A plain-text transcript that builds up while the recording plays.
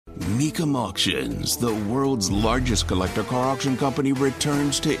Mecum Auctions, the world's largest collector car auction company,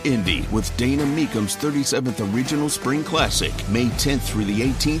 returns to Indy with Dana Mecum's 37th Original Spring Classic, May 10th through the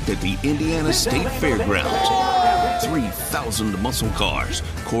 18th at the Indiana State Fairgrounds. 3,000 muscle cars,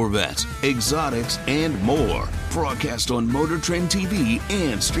 Corvettes, exotics, and more. Broadcast on Motor Trend TV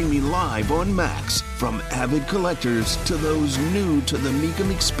and streaming live on Max. From avid collectors to those new to the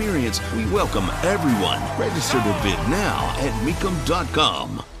Mecum experience, we welcome everyone. Register to bid now at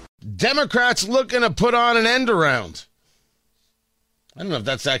Mecum.com. Democrats looking to put on an end around. I don't know if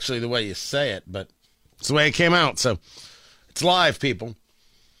that's actually the way you say it, but it's the way it came out, so it's live, people.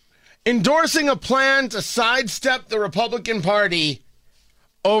 Endorsing a plan to sidestep the Republican Party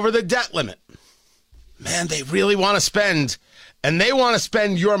over the debt limit. Man, they really want to spend, and they want to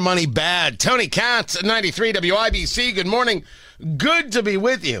spend your money bad. Tony Katz at 93 WIBC, good morning. Good to be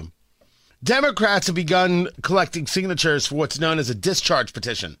with you. Democrats have begun collecting signatures for what's known as a discharge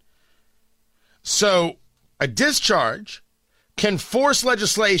petition. So a discharge can force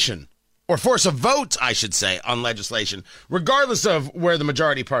legislation, or force a vote, I should say, on legislation, regardless of where the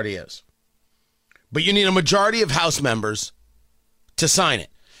majority party is. But you need a majority of House members to sign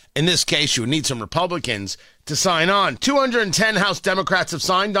it. In this case, you would need some Republicans to sign on. 210 House Democrats have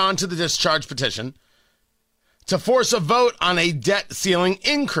signed on to the discharge petition to force a vote on a debt ceiling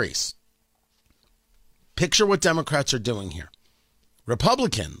increase. Picture what Democrats are doing here.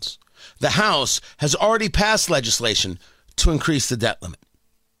 Republicans, the House has already passed legislation to increase the debt limit.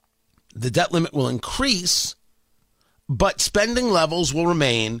 The debt limit will increase, but spending levels will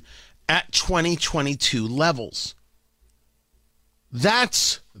remain at 2022 levels.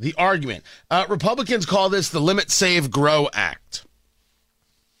 That's the argument. Republicans call this the Limit, Save, Grow Act.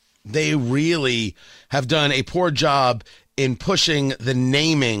 They really have done a poor job in pushing the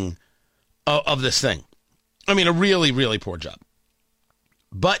naming of this thing. I mean, a really, really poor job.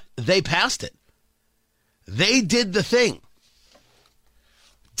 But they passed it. They did the thing.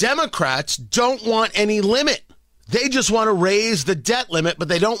 Democrats don't want any limit. They just want to raise the debt limit, but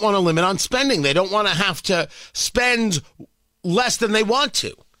they don't want a limit on spending. They don't want to have to spend less than they want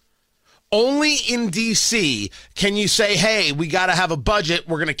to. Only in D.C. can you say, hey, we got to have a budget.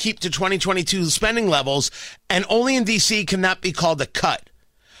 We're going to keep to 2022 spending levels. And only in D.C. can that be called a cut.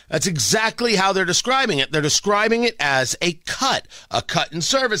 That's exactly how they're describing it. They're describing it as a cut in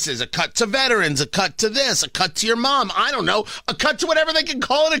services, a cut to veterans, a cut to this, a cut to your mom. I don't know, a cut to whatever they can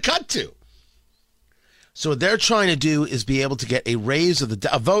call it a cut to. So what they're trying to do is be able to get a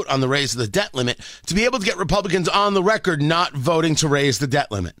vote on the raise of the debt limit to be able to get Republicans on the record not voting to raise the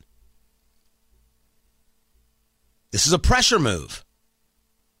debt limit. This is a pressure move.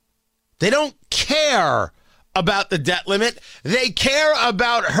 They don't care about the debt limit. They care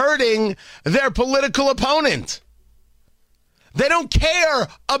about hurting their political opponent. They don't care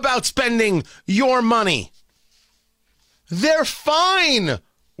about spending your money. They're fine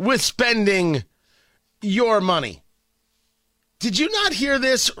with spending your money. Did you not hear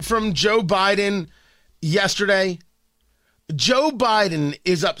this from Joe Biden yesterday? Joe Biden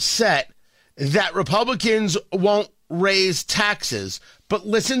is upset that Republicans won't raise taxes, but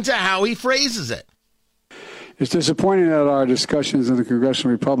listen to how he phrases it. It's disappointing that our discussions in the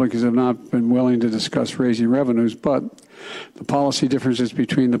Congressional Republicans have not been willing to discuss raising revenues, but the policy differences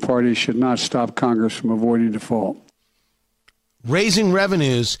between the parties should not stop Congress from avoiding default. Raising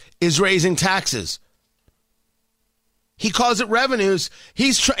revenues is raising taxes. He calls it revenues.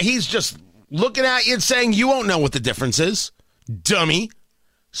 He's just looking at you and saying, you won't know what the difference is. Dummy.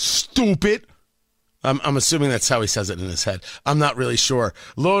 Stupid. I'm assuming that's how he says it in his head. I'm not really sure.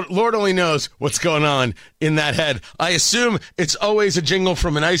 Lord only knows what's going on in that head. I assume it's always a jingle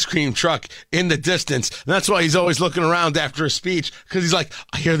from an ice cream truck in the distance. And that's why he's always looking around after a speech, because he's like,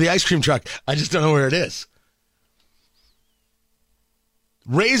 I hear the ice cream truck. I just don't know where it is.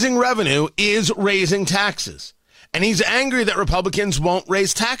 Raising revenue is raising taxes. And he's angry that Republicans won't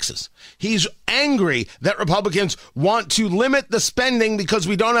raise taxes. He's angry that Republicans want to limit the spending because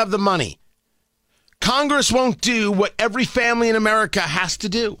we don't have the money. Congress won't do what every family in America has to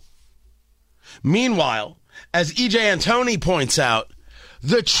do. Meanwhile, as E.J. Antoni points out,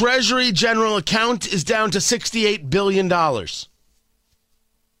 the Treasury general account is down to $68 billion. Now,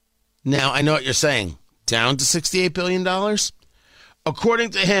 I know what you're saying. Down to $68 billion? According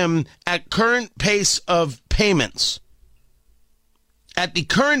to him, at current pace of payments, at the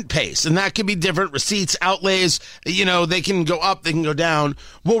current pace, and that can be different, receipts, outlays, they can go up, they can go down,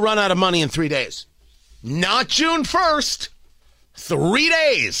 we'll run out of money in 3 days. Not June 1st. 3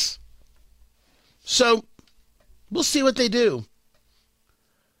 days. So we'll see what they do.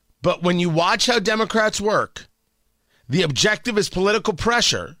 But when you watch how Democrats work, the objective is political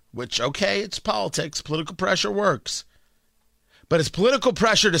pressure which, okay, it's politics. Political pressure works. But it's political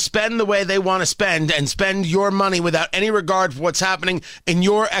pressure to spend the way they want to spend and spend your money without any regard for what's happening in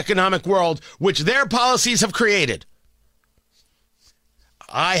your economic world, which their policies have created.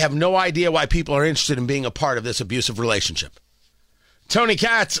 I have no idea why people are interested in being a part of this abusive relationship. Tony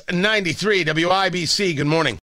Katz, 93 WIBC. Good morning.